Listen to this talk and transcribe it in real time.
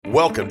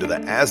Welcome to the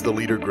As the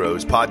Leader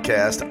Grows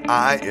podcast.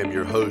 I am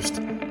your host,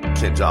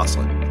 Ken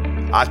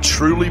Jocelyn. I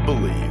truly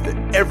believe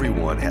that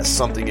everyone has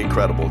something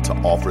incredible to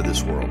offer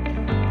this world,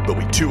 but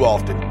we too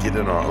often get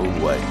in our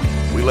own way.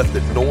 We let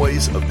the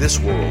noise of this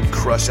world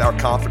crush our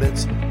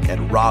confidence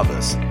and rob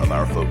us of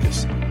our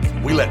focus.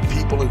 We let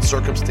people and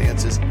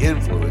circumstances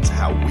influence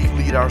how we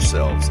lead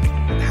ourselves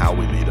and how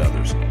we lead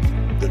others.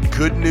 The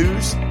good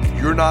news,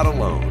 you're not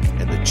alone,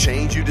 and the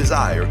change you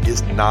desire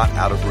is not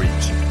out of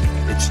reach.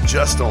 It's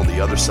just on the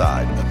other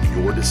side of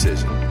your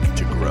decision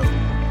to grow.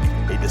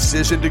 A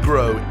decision to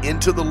grow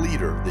into the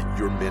leader that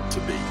you're meant to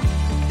be.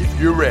 If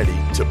you're ready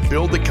to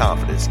build the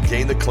confidence,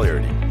 gain the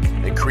clarity,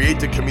 and create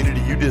the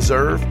community you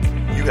deserve,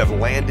 you have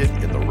landed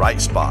in the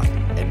right spot,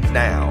 and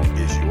now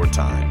is your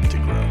time to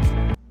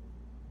grow.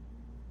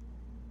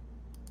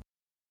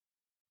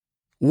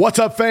 What's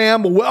up,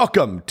 fam?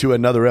 Welcome to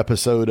another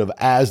episode of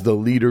As the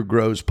Leader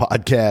Grows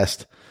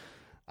podcast.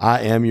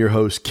 I am your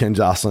host, Ken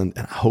Jocelyn,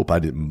 and I hope I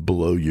didn't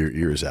blow your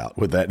ears out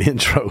with that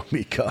intro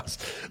because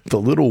the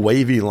little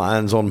wavy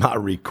lines on my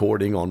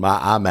recording on my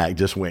iMac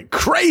just went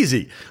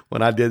crazy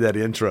when I did that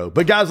intro.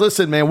 But guys,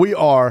 listen, man, we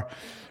are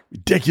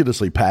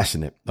ridiculously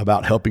passionate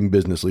about helping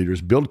business leaders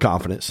build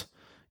confidence,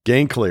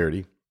 gain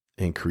clarity,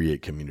 and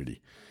create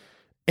community.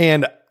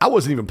 And I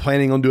wasn't even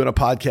planning on doing a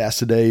podcast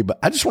today, but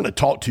I just want to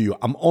talk to you.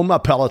 I'm on my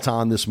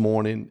Peloton this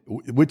morning,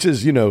 which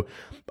is,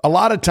 a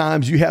lot of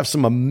times you have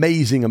some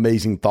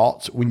amazing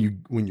thoughts when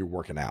you're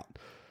working out.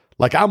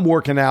 Like I'm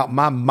working out,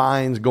 my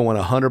mind's going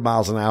 100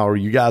 miles an hour.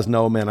 You guys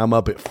know, man, I'm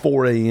up at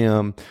 4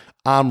 a.m.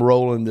 I'm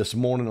rolling this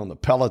morning on the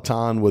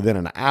Peloton within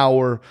an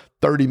hour,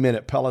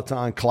 30-minute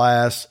Peloton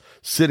class,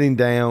 sitting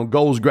down,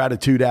 goals,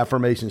 gratitude,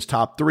 affirmations,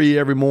 top 3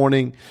 every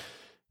morning.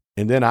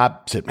 And then I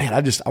said, man,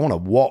 I want to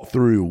walk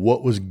through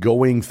what was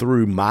going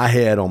through my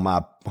head on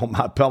my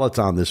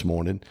Peloton this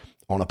morning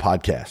on a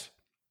podcast.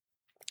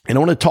 And I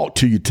want to talk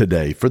to you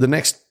today for the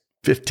next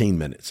 15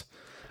 minutes.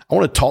 I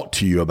want to talk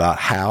to you about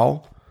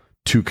how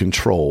to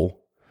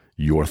control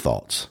your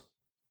thoughts.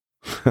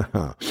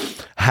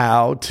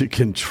 How to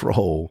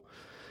control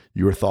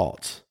your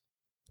thoughts.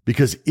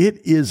 Because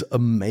it is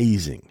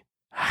amazing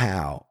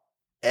how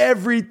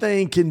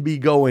everything can be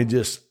going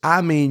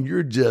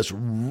you're just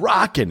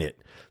rocking it.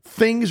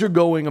 Things are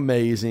going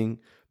amazing.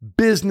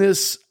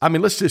 Business,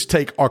 let's just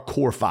take our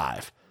core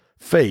 5.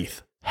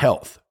 Faith,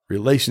 health,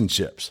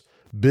 relationships,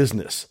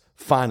 business,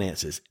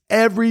 finances.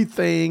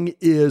 Everything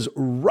is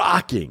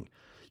rocking.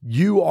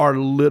 You are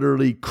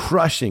literally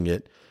crushing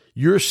it.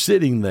 You're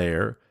sitting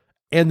there,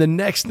 and the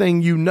next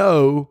thing you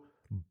know,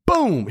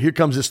 boom, here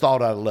comes this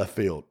thought out of left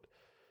field.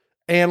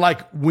 And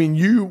like when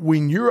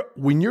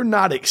you're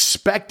not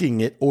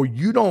expecting it, or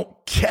you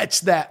don't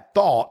catch that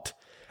thought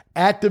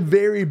at the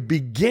very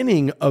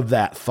beginning of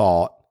that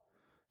thought,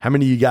 how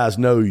many of you guys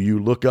know you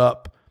look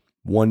up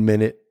 1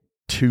 minute,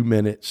 2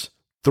 minutes,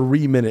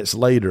 3 minutes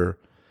later,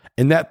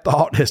 and that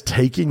thought has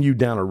taken you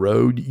down a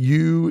road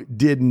you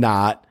did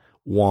not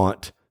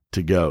want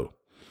to go?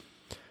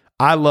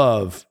 I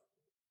love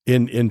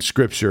in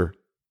scripture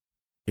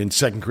in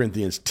 2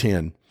 Corinthians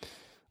 10,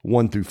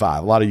 1 through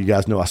 5. A lot of you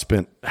guys know I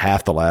spent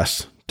half the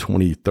last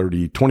 20,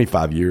 30,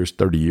 25 years,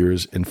 30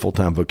 years in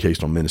full-time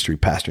vocational ministry,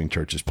 pastoring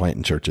churches,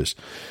 planting churches.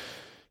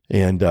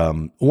 And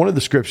one of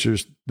the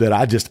scriptures that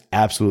I just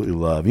absolutely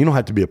love, you don't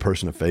have to be a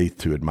person of faith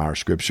to admire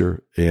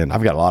scripture. And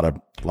I've got a lot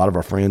of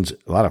our friends,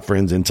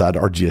 inside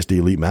our GSD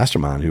Elite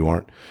Mastermind who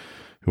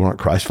aren't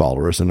Christ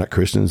followers. They're not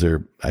Christians.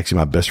 They're actually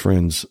my best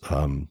friend's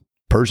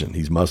Persian.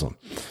 He's Muslim.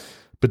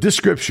 But this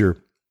scripture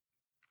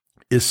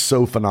is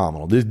so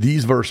phenomenal.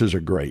 These verses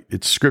are great.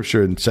 It's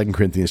scripture in 2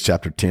 Corinthians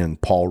chapter 10.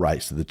 Paul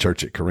writes to the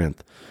church at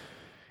Corinth.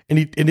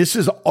 And this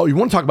is, you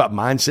want to talk about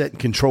mindset and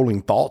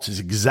controlling thoughts, is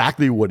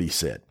exactly what he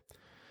said.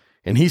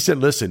 And he said,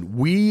 listen,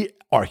 we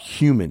are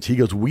humans. He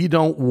goes, we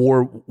don't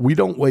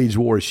wage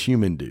war as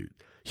human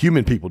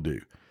people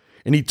do.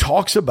 And he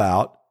talks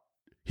about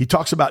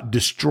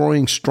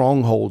destroying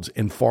strongholds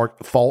and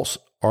false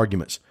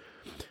arguments.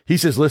 He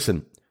says,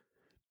 listen,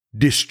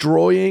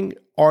 destroying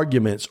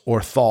arguments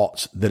or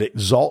thoughts that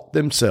exalt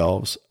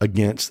themselves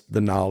against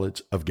the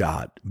knowledge of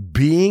God,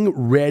 being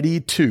ready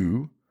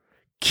to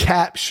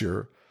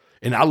capture,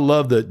 and I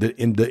love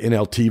in the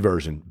NLT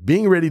version,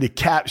 being ready to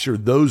capture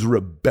those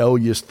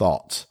rebellious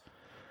thoughts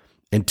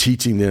and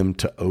teaching them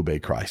to obey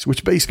Christ,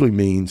 which basically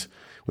means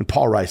when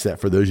Paul writes that,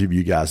 for those of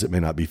you guys that may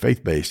not be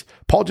faith-based,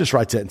 Paul just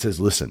writes that and says,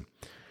 listen,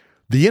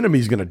 the enemy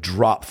is going to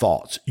drop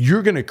thoughts.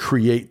 You're going to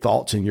create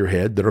thoughts in your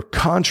head that are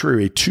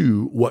contrary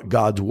to what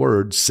God's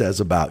word says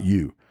about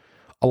you.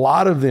 A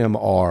lot of them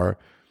are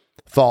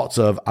thoughts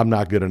of, I'm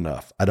not good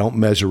enough. I don't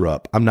measure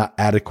up. I'm not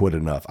adequate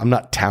enough. I'm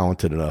not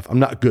talented enough. I'm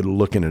not good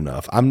looking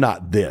enough. I'm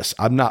not this.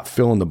 I'm not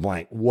fill in the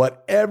blank.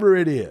 Whatever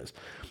it is.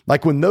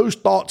 Like when those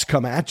thoughts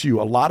come at you,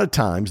 a lot of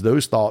times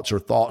those thoughts are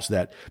thoughts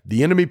that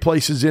the enemy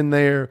places in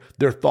there.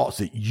 They're thoughts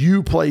that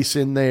you place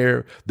in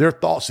there. They're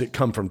thoughts that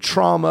come from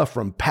trauma,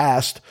 from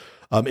past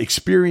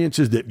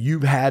experiences that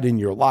you've had in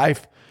your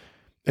life.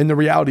 And the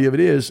reality of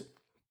it is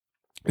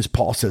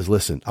Paul says,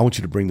 listen, I want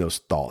you to bring those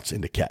thoughts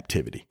into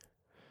captivity.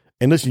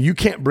 And listen, you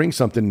can't bring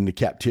something into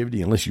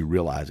captivity unless you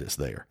realize it's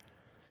there.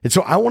 And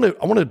so I want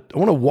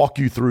to walk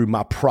you through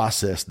my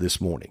process this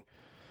morning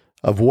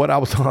of what I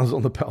was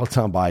on the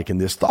Peloton bike,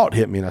 and this thought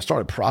hit me, and I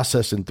started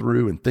processing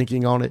through and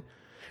thinking on it.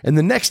 And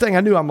the next thing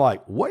I knew, I'm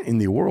like, what in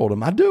the world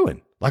am I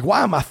doing? Like,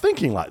 why am I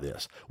thinking like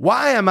this?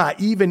 Why am I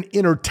even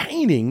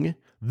entertaining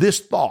this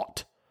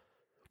thought?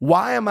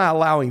 Why am I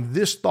allowing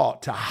this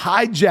thought to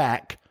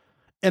hijack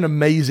an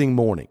amazing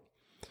morning?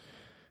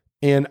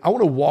 And I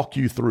want to walk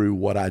you through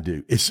what I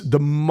do. It's the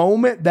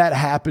moment that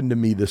happened to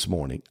me this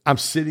morning. I'm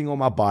sitting on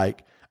my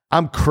bike.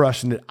 I'm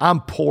crushing it.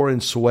 I'm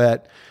pouring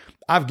sweat.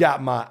 I've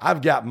got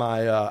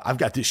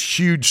this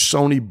huge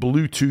Sony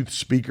Bluetooth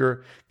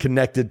speaker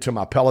connected to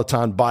my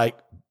Peloton bike,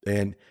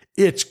 and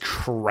it's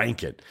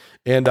cranking.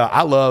 And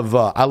I love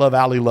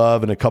Ali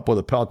Love and a couple of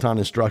the Peloton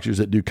instructors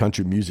that do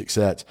country music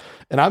sets,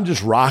 and I'm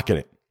just rocking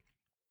it.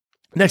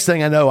 Next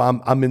thing I know,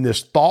 I'm in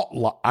this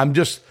thought. I'm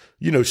just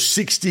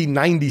 60,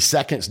 90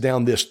 seconds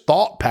down this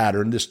thought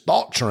pattern, this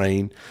thought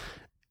train,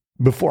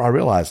 before I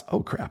realize,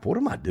 oh crap, what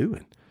am I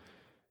doing?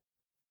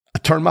 I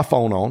turn my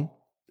phone on.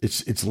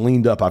 It's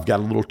leaned up. I've got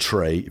a little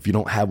tray. If you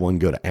don't have one,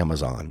 go to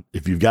Amazon.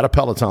 If you've got a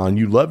Peloton,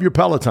 you love your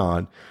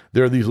Peloton,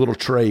 there are these little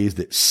trays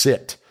that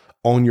sit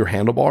on your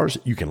handlebars.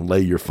 You can lay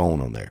your phone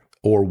on there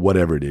or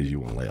whatever it is you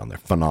want to lay on there.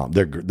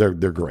 Phenomenal.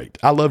 They're great.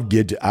 I love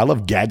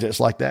gadgets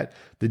like that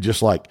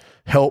just like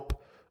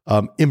help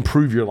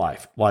improve your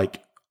life.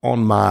 Like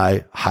on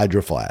my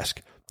Hydro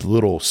Flask, the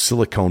little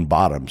silicone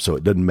bottom so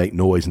it doesn't make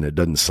noise and it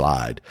doesn't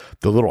slide.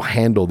 The little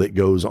handle that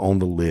goes on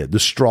the lid, the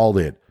straw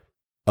lid.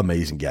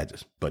 Amazing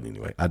gadgets. But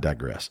anyway, I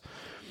digress.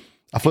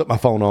 I flipped my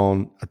phone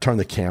on, I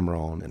turned the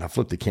camera on, and I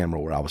flipped the camera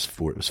where it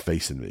was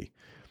facing me.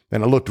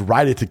 And I looked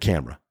right at the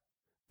camera,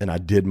 and I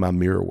did my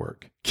mirror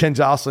work. Ken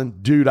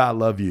Jocelyn, dude, I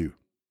love you.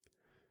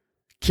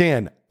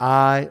 Ken,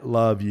 I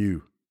love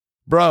you.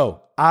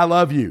 Bro, I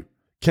love you.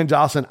 Ken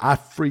Jocelyn, I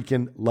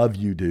freaking love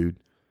you, dude.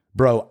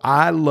 Bro,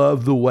 I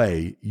love the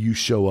way you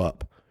show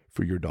up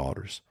for your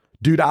daughters.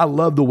 Dude, I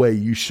love the way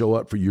you show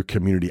up for your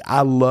community.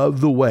 I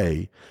love the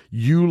way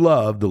you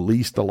love the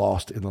least, the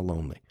lost, and the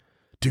lonely.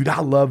 Dude,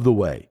 I love the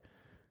way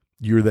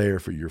you're there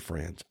for your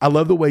friends. I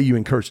love the way you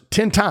encourage.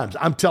 10 times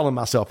I'm telling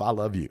myself I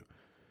love you.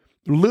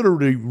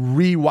 Literally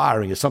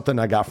rewiring is something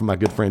I got from my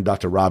good friend,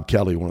 Dr. Rob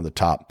Kelly, one of the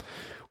top.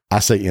 I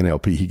say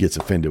NLP. He gets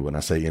offended when I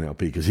say NLP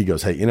because he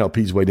goes, hey,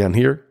 NLP's way down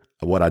here.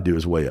 What I do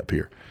is way up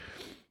here.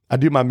 I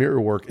do my mirror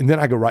work, and then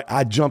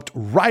I jumped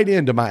right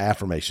into my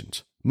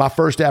affirmations. My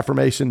first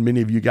affirmation,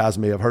 many of you guys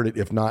may have heard it.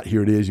 If not,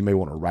 here it is. You may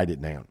want to write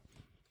it down.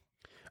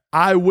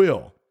 I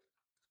will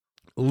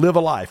live a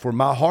life where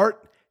my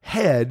heart,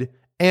 head,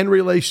 and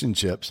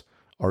relationships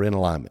are in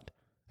alignment.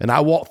 And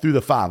I walk through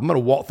the 5. I'm going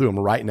to walk through them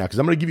right now because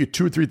I'm going to give you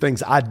 2 or 3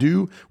 things I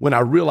do when I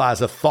realize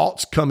the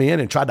thoughts come in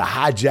and try to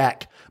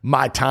hijack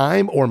my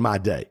time or my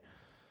day.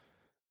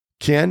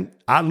 Ken,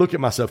 I look at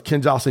myself.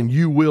 Ken Jocelyn,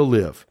 you will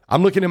live.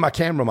 I'm looking at my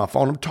camera on my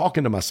phone. I'm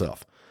talking to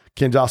myself.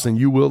 Ken Jocelyn,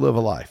 you will live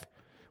a life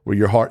where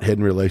your heart, head,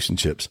 and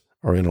relationships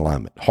are in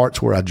alignment.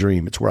 Heart's where I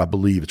dream. It's where I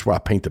believe. It's where I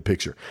paint the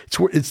picture.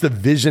 It's the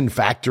vision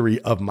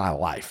factory of my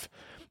life.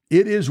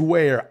 It is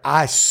where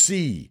I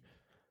see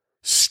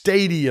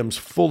stadiums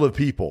full of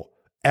people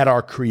at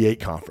our Create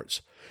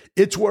conference.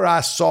 It's where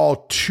I saw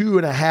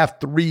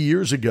 2.5, 3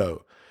 years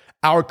ago,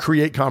 our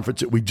Create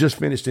conference that we just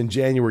finished in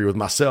January with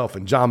myself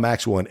and John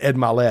Maxwell and Ed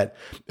Milet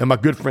and my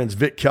good friends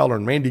Vic Keller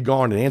and Randy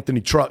Garn and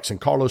Anthony Trucks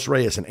and Carlos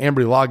Reyes and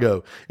Ambry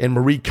Lago and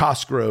Marie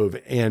Cosgrove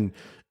and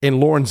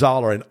Lauren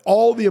Zoller and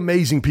all the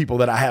amazing people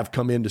that I have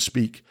come in to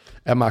speak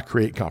at my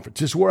Create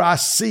conference. It's where I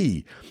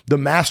see the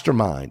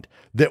mastermind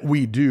that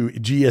we do,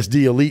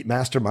 GSD Elite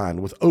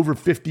Mastermind, with over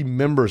 50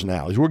 members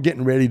now. As we're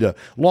getting ready to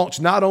launch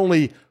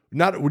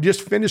we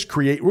just finished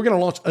Create. We're going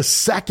to launch a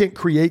second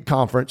Create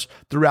conference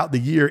throughout the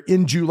year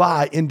in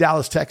July in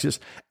Dallas, Texas,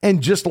 and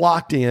just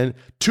locked in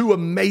 2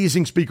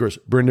 amazing speakers,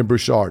 Brendan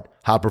Bouchard,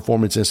 High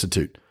Performance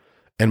Institute,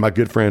 and my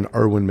good friend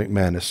Erwin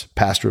McManus,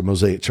 pastor of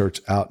Mosaic Church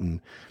out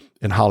in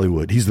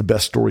Hollywood. He's the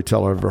best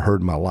storyteller I've ever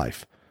heard in my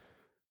life.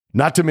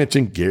 Not to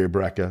mention Gary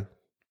Brecka,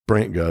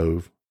 Brent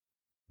Gove,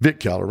 Vic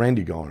Keller,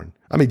 Randy Garn.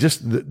 I mean,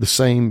 just the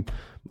same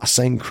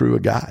crew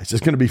of guys. It's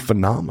going to be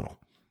phenomenal.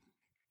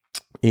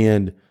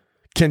 And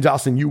Ken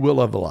Jocelyn, you will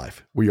love the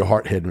life where your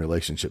heart, head, and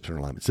relationships are in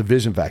alignment. It's a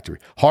vision factory.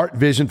 Heart,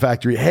 vision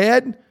factory,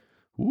 head.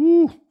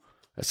 Woo,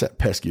 that's that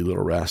pesky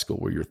little rascal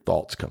where your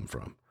thoughts come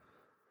from.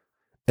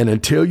 And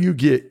until you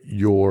get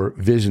your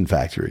vision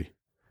factory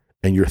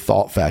and your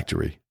thought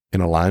factory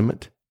in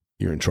alignment,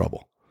 you're in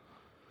trouble.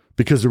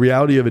 Because the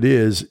reality of it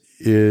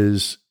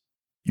is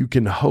you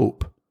can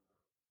hope.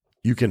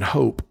 You can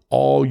hope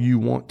all you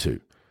want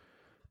to.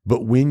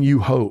 But when you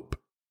hope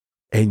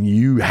and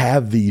you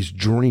have these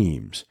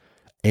dreams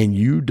and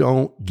you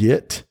don't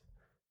get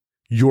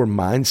your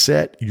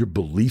mindset, your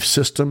belief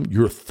system,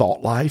 your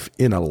thought life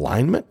in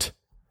alignment,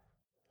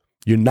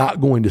 you're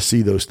not going to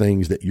see those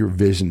things that your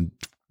vision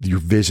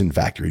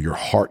factory, your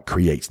heart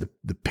creates,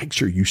 the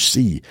picture you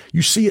see.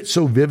 You see it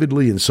so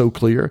vividly and so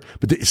clear,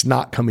 but it's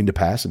not coming to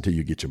pass until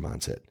you get your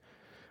mindset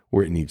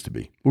where it needs to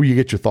be, or you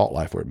get your thought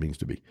life where it needs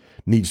to be.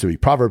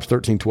 Proverbs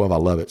 13:12, I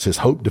love it. It says,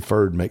 hope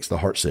deferred makes the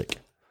heart sick.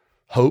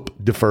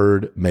 Hope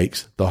deferred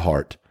makes the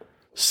heart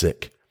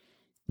sick.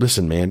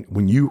 Listen, man,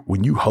 when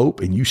you hope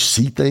and you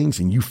see things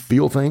and you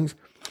feel things,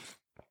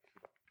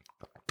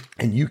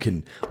 and you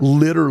can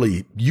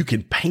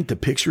paint the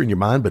picture in your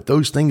mind, but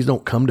those things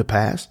don't come to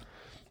pass,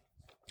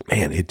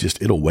 man,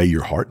 it'll weigh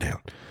your heart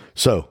down.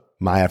 So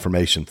my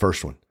affirmation,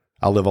 first one,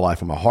 I live a life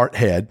with my heart,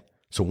 head.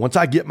 So once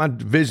I get my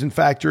vision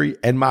factory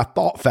and my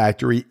thought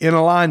factory in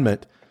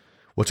alignment,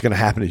 what's going to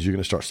happen is you're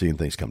going to start seeing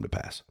things come to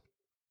pass.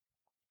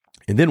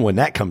 And then when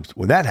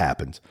that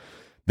happens,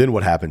 then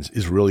what happens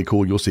is really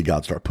cool. You'll see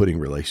God start putting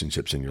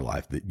relationships in your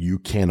life that you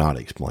cannot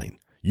explain.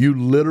 You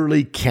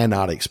literally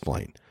cannot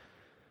explain,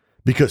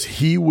 because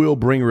he will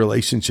bring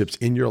relationships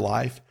in your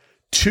life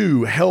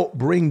to help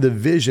bring the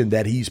vision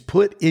that he's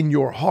put in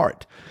your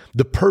heart,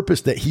 the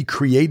purpose that he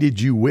created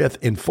you with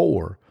and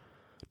for,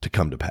 to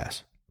come to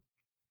pass.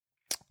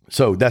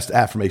 So that's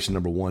affirmation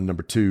number one.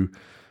 Number two,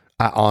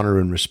 I honor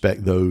and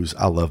respect those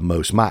I love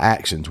most. My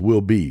actions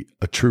will be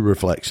a true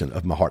reflection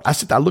of my heart.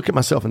 I look at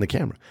myself in the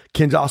camera.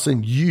 Ken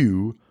Joslin,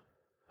 you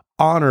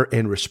honor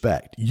and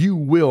respect. You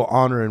will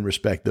honor and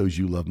respect those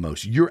you love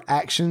most. Your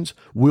actions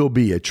will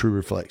be a true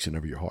reflection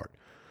of your heart.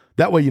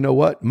 That way, you know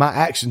what? My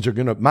actions are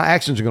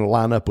gonna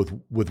line up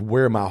with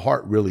where my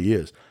heart really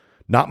is,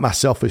 not my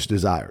selfish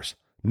desires,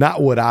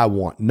 not what I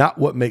want, not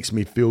what makes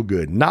me feel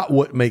good, not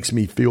what makes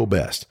me feel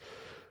best,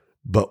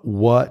 but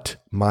what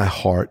my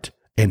heart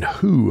and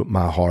who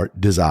my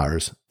heart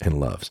desires and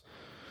loves.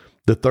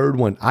 The third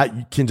one,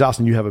 Ken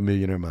Joslin, you have a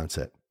millionaire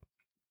mindset.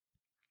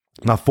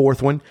 My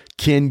fourth one,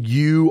 Ken,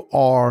 you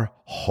are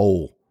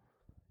whole.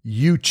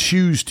 You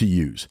choose to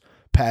use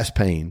past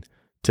pain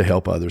to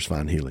help others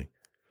find healing.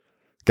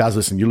 Guys,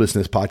 listen, you're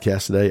listening to this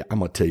podcast today. I'm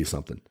going to tell you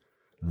something.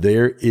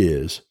 There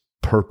is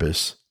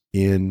purpose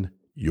in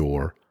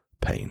your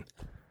pain.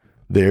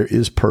 There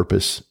is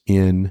purpose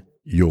in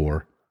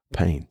your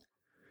pain.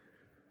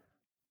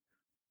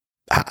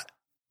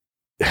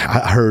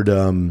 I heard,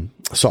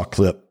 saw a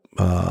clip,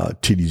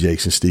 T.D.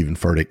 Jakes and Stephen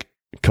Furtick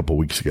a couple of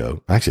weeks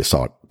ago. I actually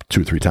saw it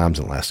 2 or 3 times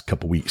in the last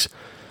couple of weeks.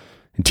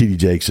 And T.D.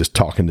 Jakes is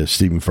talking to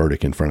Stephen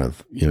Furtick in front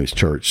of, his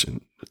church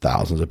and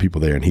thousands of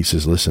people there. And he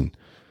says, listen,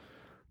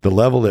 the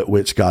level at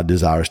which God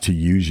desires to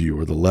use you,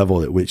 or the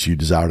level at which you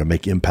desire to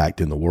make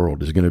impact in the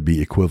world, is going to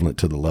be equivalent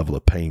to the level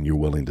of pain you're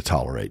willing to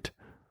tolerate.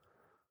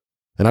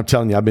 And I'm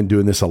telling you, I've been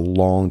doing this a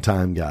long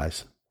time,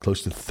 guys,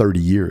 close to 30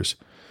 years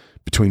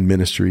between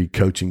ministry,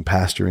 coaching,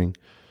 pastoring.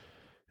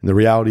 And the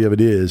reality of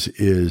it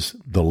is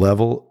the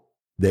level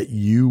that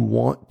you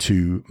want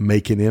to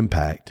make an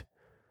impact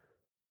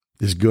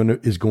is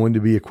going to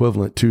be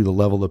equivalent to the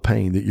level of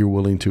pain that you're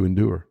willing to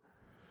endure.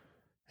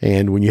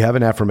 And when you have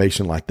an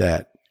affirmation like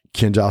that,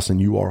 Ken Joslin,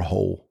 you are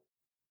whole.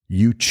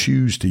 You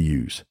choose to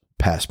use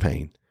past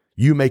pain.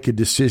 You make a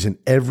decision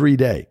every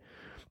day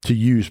to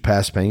use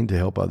past pain to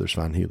help others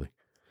find healing.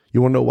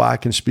 You want to know why I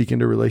can speak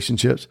into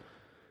relationships?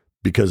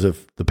 Because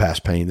of the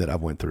past pain that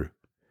I've went through.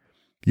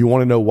 You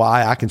want to know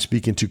why I can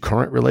speak into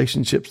current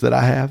relationships that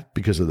I have?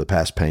 Because of the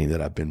past pain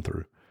that I've been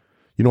through.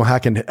 You know how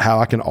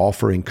I can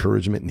offer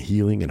encouragement and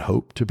healing and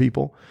hope to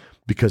people?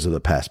 Because of the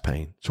past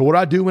pain. So what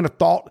I do when a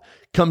thought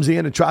comes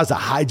in and tries to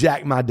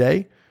hijack my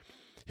day,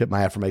 hit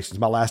my affirmations.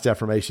 My last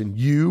affirmation,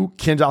 you,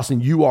 Ken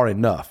Joslin, you are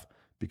enough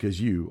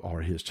because you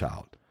are his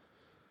child.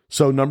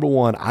 So number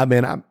one, I'm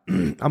going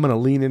to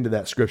lean into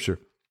that scripture.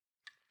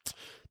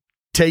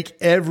 Take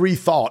every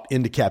thought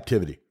into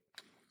captivity.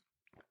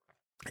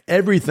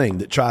 Every thought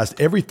that tries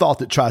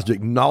to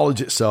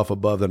acknowledge itself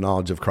above the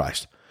knowledge of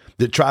Christ,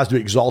 that tries to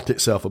exalt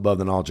itself above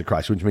the knowledge of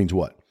Christ, which means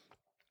what?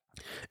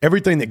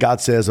 Everything that God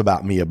says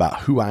about me,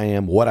 about who I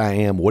am,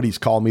 what he's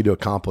called me to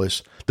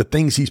accomplish, the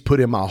things he's put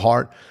in my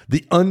heart,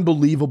 the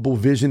unbelievable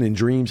vision and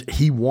dreams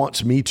he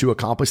wants me to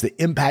accomplish, the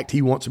impact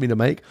he wants me to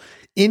make.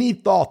 Any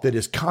thought that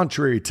is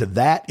contrary to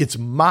that, it's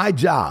my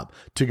job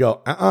to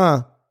go,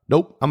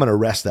 nope, I'm going to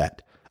arrest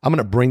that. I'm going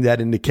to bring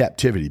that into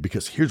captivity,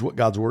 because here's what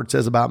God's word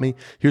says about me.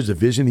 Here's the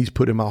vision he's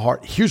put in my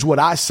heart. Here's what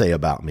I say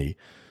about me,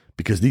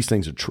 because these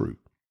things are true.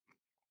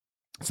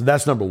 So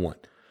that's number one.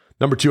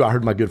 Number two, I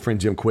heard my good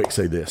friend Jim Quick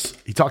say this.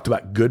 He talked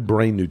about good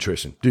brain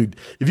nutrition. Dude,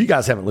 if you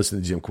guys haven't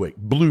listened to Jim Quick,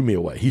 blew me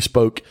away. He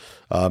spoke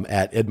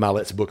at Ed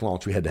Milet's book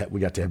launch. We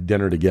got to have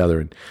dinner together,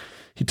 and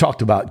he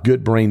talked about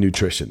good brain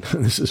nutrition.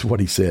 This is what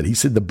he said. He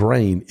said the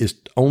brain is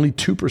only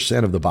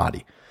 2% of the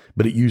body,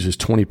 but it uses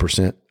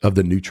 20% of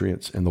the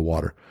nutrients in the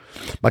water.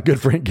 My good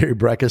friend Gary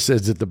Brecka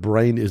says that the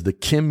brain is the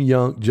Kim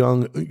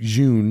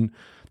Jong-un,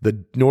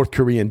 the North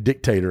Korean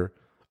dictator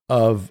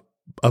of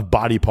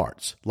body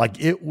parts.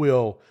 Like it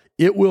will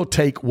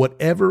take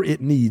whatever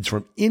it needs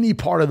from any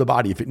part of the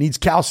body. If it needs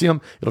calcium,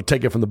 it'll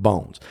take it from the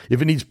bones.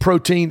 If it needs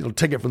protein, it'll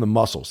take it from the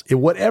muscles.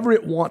 Whatever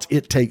it wants,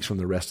 it takes from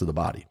the rest of the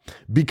body,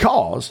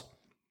 because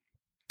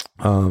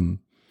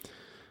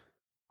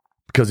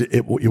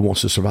it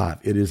wants to survive.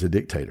 It is a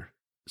dictator.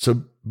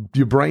 So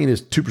your brain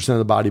is 2% of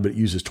the body, but it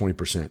uses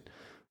 20%.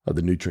 of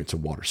the nutrients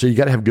of water. So you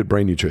got to have good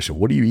brain nutrition.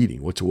 What are you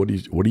eating? What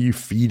are you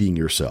feeding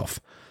yourself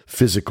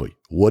physically?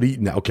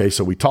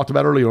 So we talked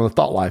about earlier on the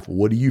thought life.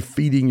 What are you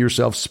feeding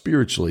yourself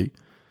spiritually?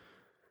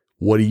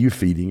 What are you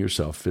feeding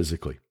yourself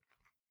physically?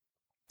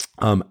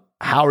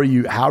 How are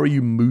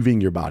you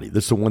moving your body?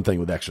 This is the one thing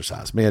with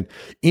exercise, man.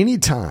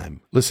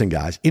 Listen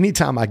guys,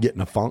 anytime I get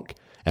in a funk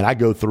and I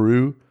go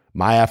through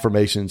my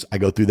affirmations, I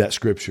go through that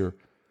scripture,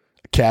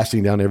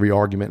 casting down every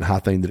argument and high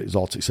thing that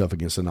exalts itself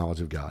against the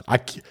knowledge of God.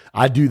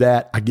 I do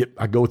that.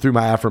 I go through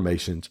my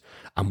affirmations.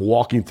 I'm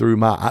walking through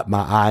my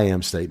I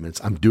am statements.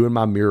 I'm doing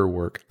my mirror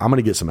work. I'm going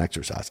to get some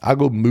exercise. I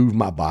go move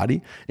my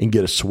body and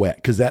get a sweat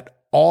because that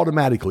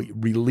automatically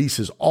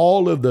releases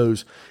all of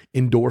those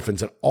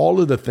endorphins and all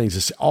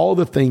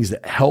the things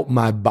that help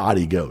my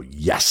body go,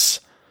 yes,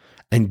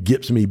 and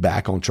gets me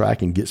back on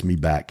track and gets me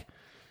back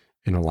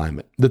in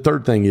alignment. The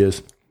third thing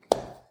is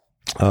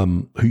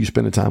who you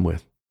spend time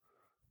with.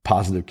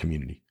 Positive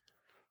community.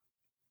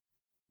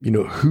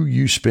 Who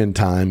you spend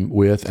time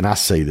with, and I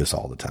say this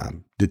all the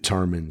time,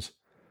 determines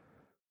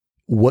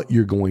what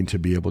you're going to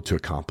be able to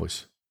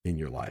accomplish in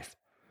your life.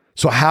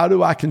 So how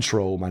do I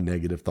control my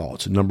negative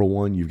thoughts? Number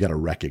one, you've got to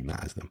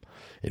recognize them.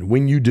 And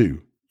when you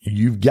do,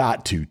 you've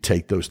got to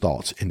take those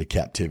thoughts into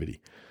captivity.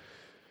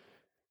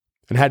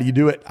 And how do you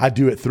do it? I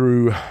do it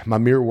through my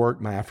mirror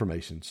work, my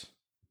affirmations,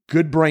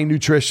 good brain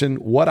nutrition,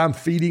 what I'm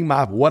feeding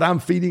my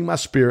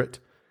spirit,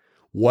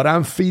 what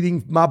I'm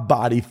feeding my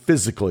body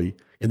physically,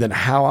 and then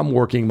how I'm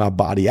working my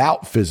body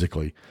out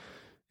physically,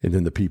 and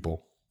then the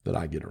people that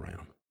I get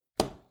around.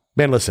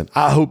 Man, listen,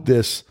 I hope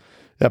this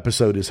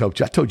episode has helped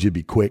you. I told you it'd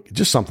be quick.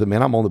 Just something,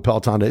 man. I'm on the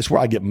Peloton today. It's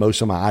where I get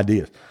most of my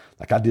ideas.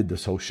 Like I did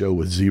this whole show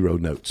with zero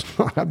notes.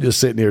 I'm just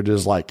sitting here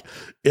just like,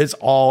 it's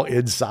all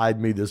inside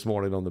me this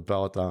morning on the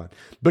Peloton.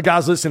 But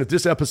guys, listen, if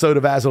this episode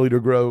of As a Leader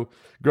Grows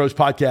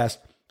podcast,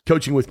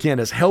 Coaching with Ken,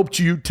 has helped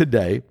you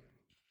today, I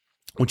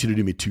want you to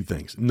do me two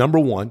things. Number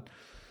one,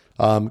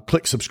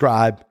 click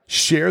subscribe,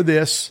 share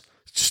this,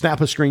 snap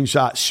a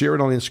screenshot, share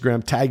it on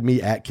Instagram, tag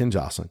me at Ken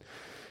Joslin.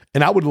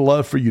 And I would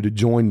love for you to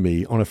join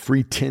me on a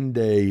free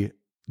 10-day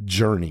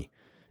journey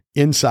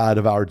inside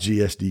of our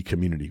GSD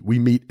community. We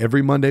meet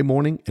every Monday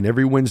morning and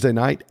every Wednesday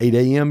night, 8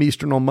 a.m.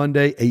 Eastern on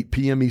Monday, 8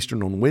 p.m.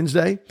 Eastern on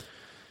Wednesday,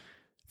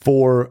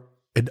 for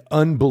an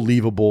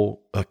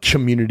unbelievable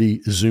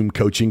community Zoom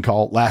coaching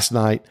call. Last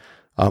night,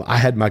 I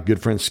had my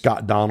good friend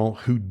Scott Donnell,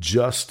 who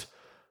just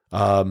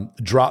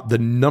dropped the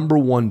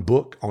 #1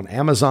 book on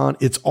Amazon.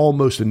 It's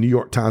almost a New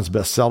York Times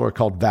bestseller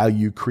called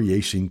Value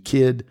Creation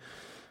Kid.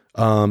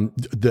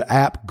 The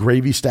app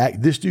Gravy Stack.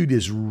 This dude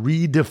is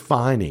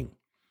redefining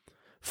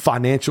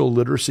financial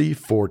literacy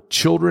for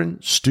children,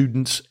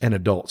 students, and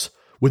adults.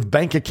 With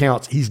bank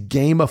accounts, he's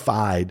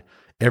gamified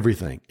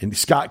everything. And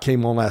Scott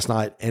came on last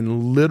night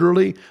and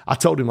literally, I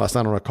told him last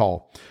night on a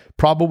call,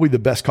 probably the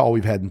best call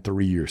we've had in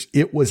 3 years.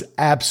 It was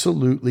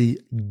absolutely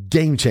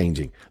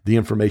game-changing, the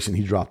information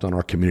he dropped on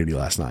our community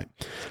last night.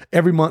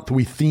 Every month,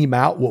 we theme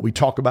out what we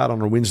talk about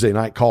on our Wednesday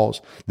night calls.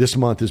 This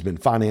month has been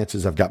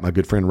finances. I've got my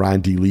good friend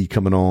Ryan D. Lee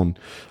coming on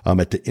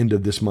at the end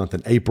of this month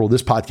in April.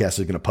 This podcast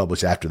is going to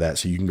publish after that,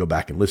 so you can go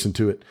back and listen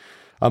to it.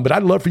 But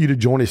I'd love for you to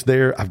join us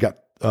there. I've got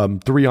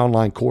 3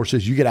 online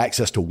courses. You get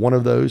access to one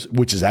of those,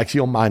 which is actually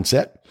on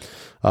mindset.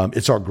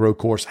 It's our Grow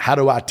course. How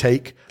do I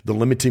take the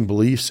limiting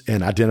beliefs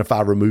and identify,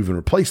 remove, and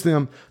replace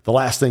them? The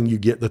last thing you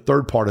get, the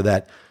third part of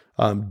that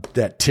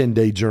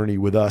 10-day journey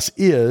with us,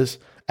 is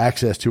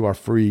access to our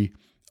free,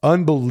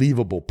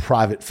 unbelievable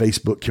private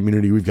Facebook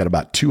community. We've got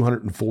about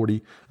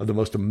 240 of the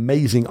most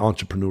amazing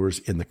entrepreneurs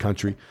in the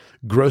country.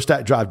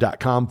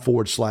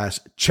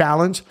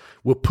 growstackdrive.com/challenge.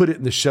 We'll put it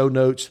in the show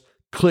notes.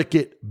 Click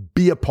it,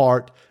 be a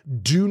part.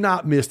 Do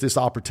not miss this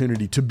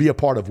opportunity to be a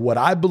part of what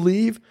I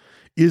believe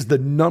is the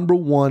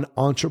 #1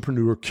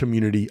 entrepreneur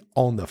community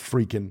on the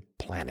freaking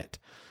planet.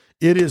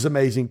 It is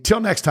amazing. Till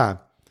next time,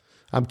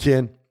 I'm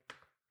Ken.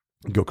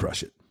 Go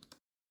crush it.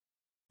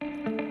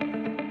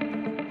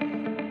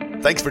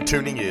 Thanks for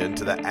tuning in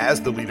to the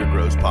As the Leader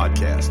Grows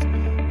podcast.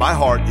 My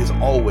heart is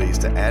always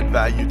to add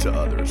value to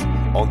others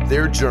on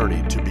their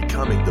journey to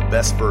becoming the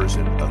best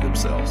version of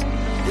themselves.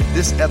 If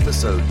this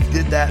episode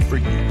did that for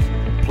you,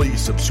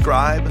 please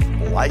subscribe,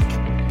 like,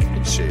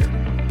 and share.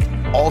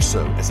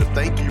 Also, as a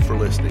thank you for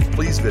listening,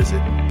 please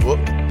visit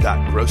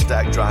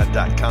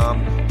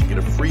book.growstackdrive.com to get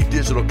a free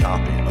digital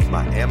copy of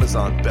my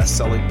Amazon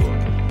best-selling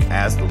book,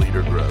 As the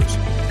Leader Grows.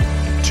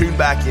 Tune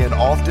back in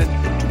often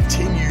and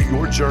continue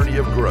your journey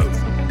of growth,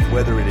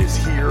 whether it is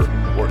here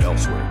or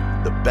elsewhere.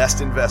 The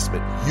best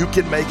investment you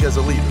can make as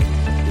a leader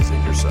is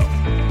in yourself.